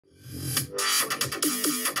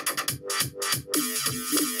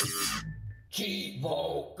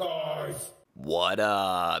What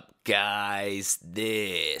up, guys?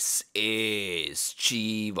 This is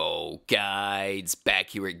Cheevo Guides,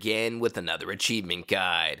 back here again with another achievement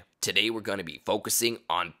guide. Today we're going to be focusing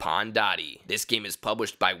on Pandaty. This game is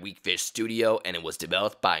published by Weakfish Studio and it was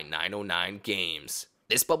developed by 909 Games.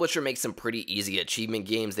 This publisher makes some pretty easy achievement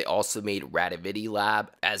games. They also made Rativity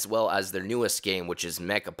Lab, as well as their newest game, which is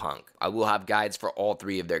Mechapunk. I will have guides for all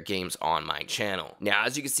three of their games on my channel. Now,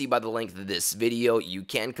 as you can see by the length of this video, you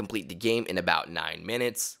can complete the game in about 9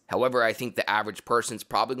 minutes. However, I think the average person's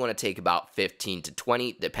probably going to take about 15 to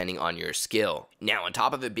 20, depending on your skill. Now, on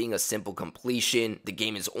top of it being a simple completion, the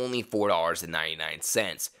game is only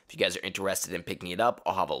 $4.99. If you guys are interested in picking it up,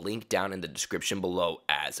 I'll have a link down in the description below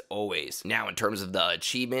as always. Now, in terms of the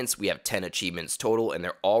achievements, we have 10 achievements total and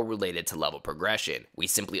they're all related to level progression. We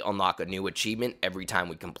simply unlock a new achievement every time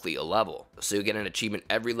we complete a level. So you get an achievement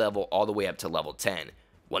every level all the way up to level 10.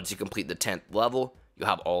 Once you complete the 10th level, you'll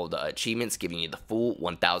have all of the achievements giving you the full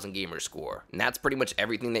 1000 gamer score. And that's pretty much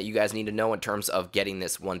everything that you guys need to know in terms of getting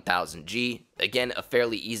this 1000 G. Again, a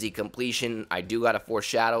fairly easy completion. I do gotta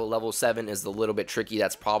foreshadow level 7 is a little bit tricky.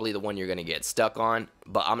 That's probably the one you're gonna get stuck on.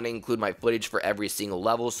 But I'm gonna include my footage for every single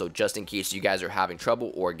level, so just in case you guys are having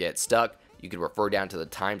trouble or get stuck, you can refer down to the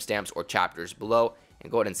timestamps or chapters below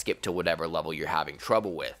and go ahead and skip to whatever level you're having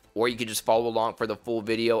trouble with. Or you can just follow along for the full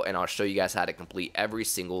video and I'll show you guys how to complete every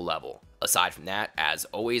single level. Aside from that, as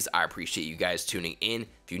always, I appreciate you guys tuning in.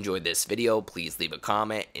 If you enjoyed this video, please leave a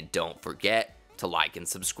comment and don't forget to like and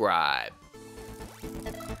subscribe.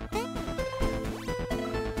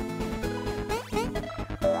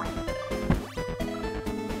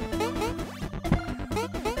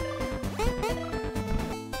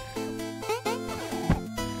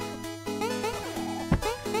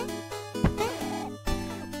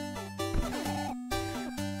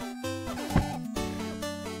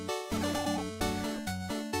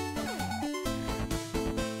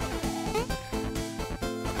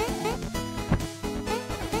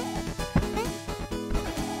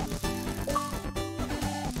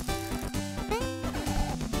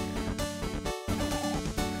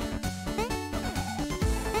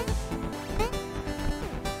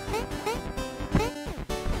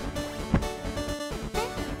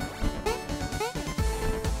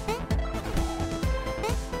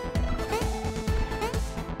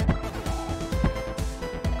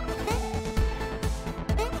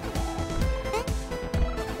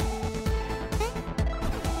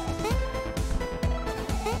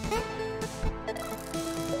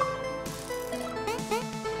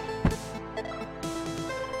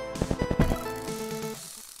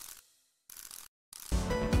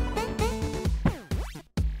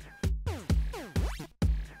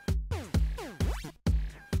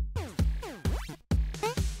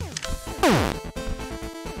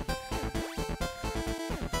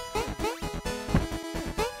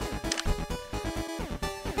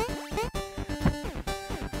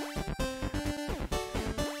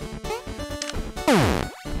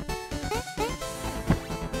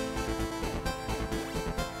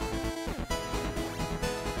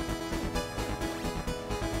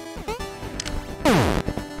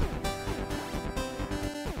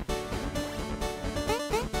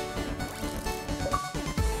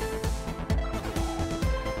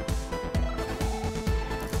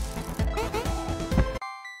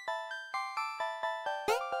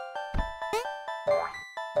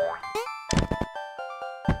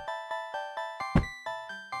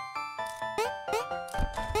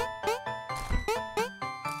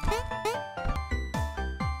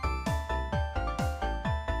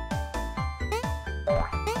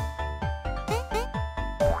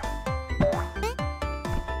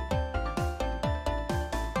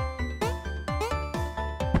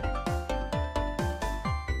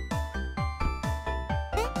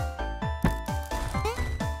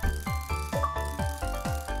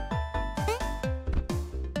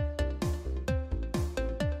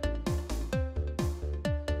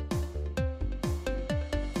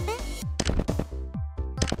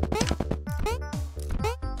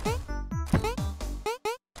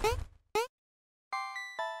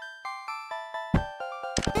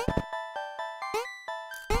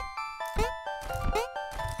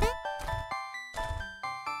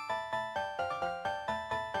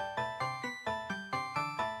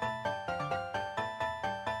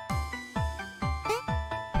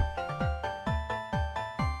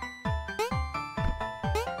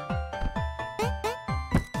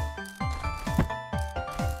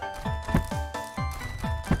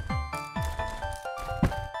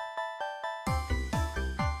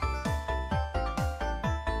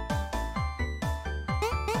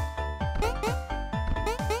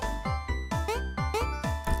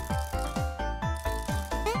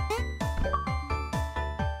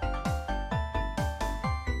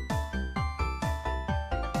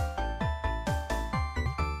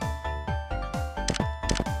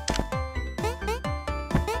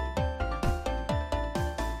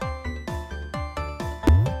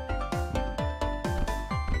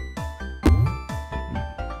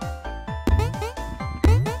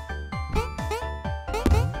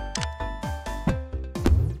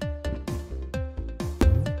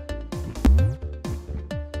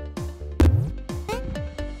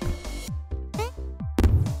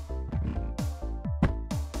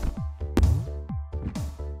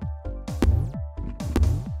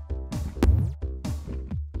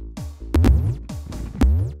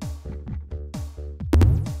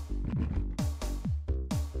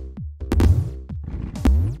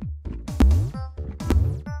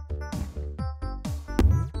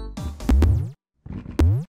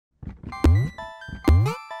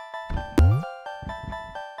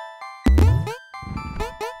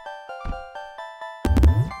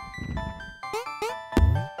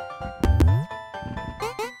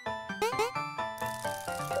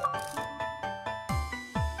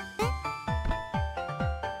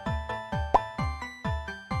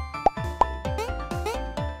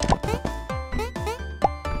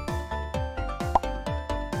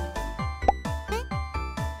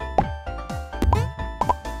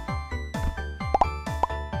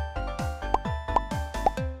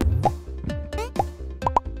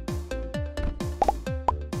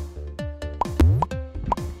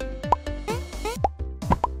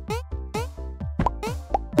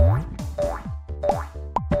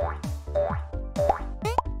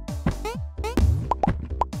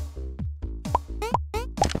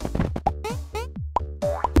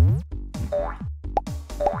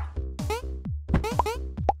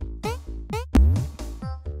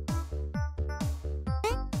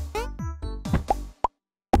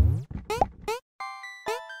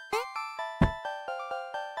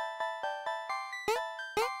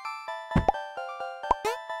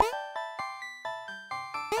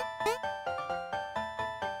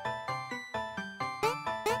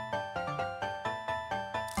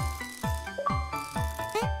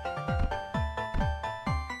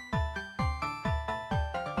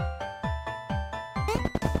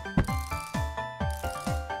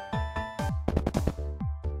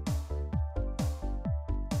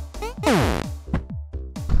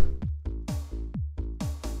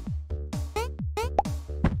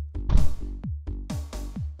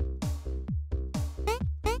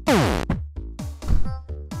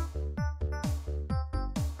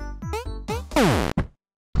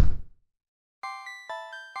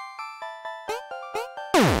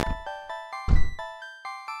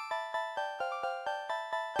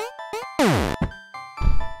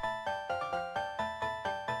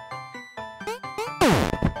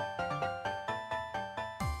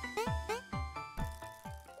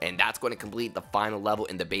 And that's going to complete the final level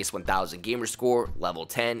in the base 1000 gamer score. Level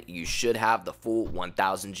 10, you should have the full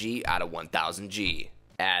 1000G out of 1000G.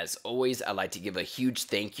 As always, I'd like to give a huge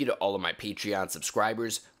thank you to all of my Patreon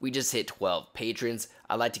subscribers. We just hit 12 patrons.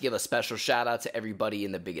 I'd like to give a special shout out to everybody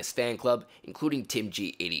in the biggest fan club, including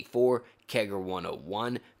TimG84,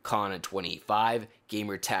 Kegger101, Kana25,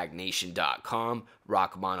 GamerTagNation.com,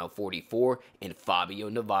 Rockmono44, and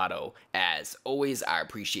Fabio Novato. As always, I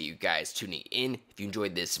appreciate you guys tuning in. If you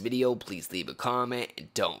enjoyed this video, please leave a comment,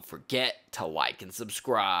 and don't forget to like and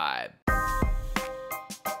subscribe.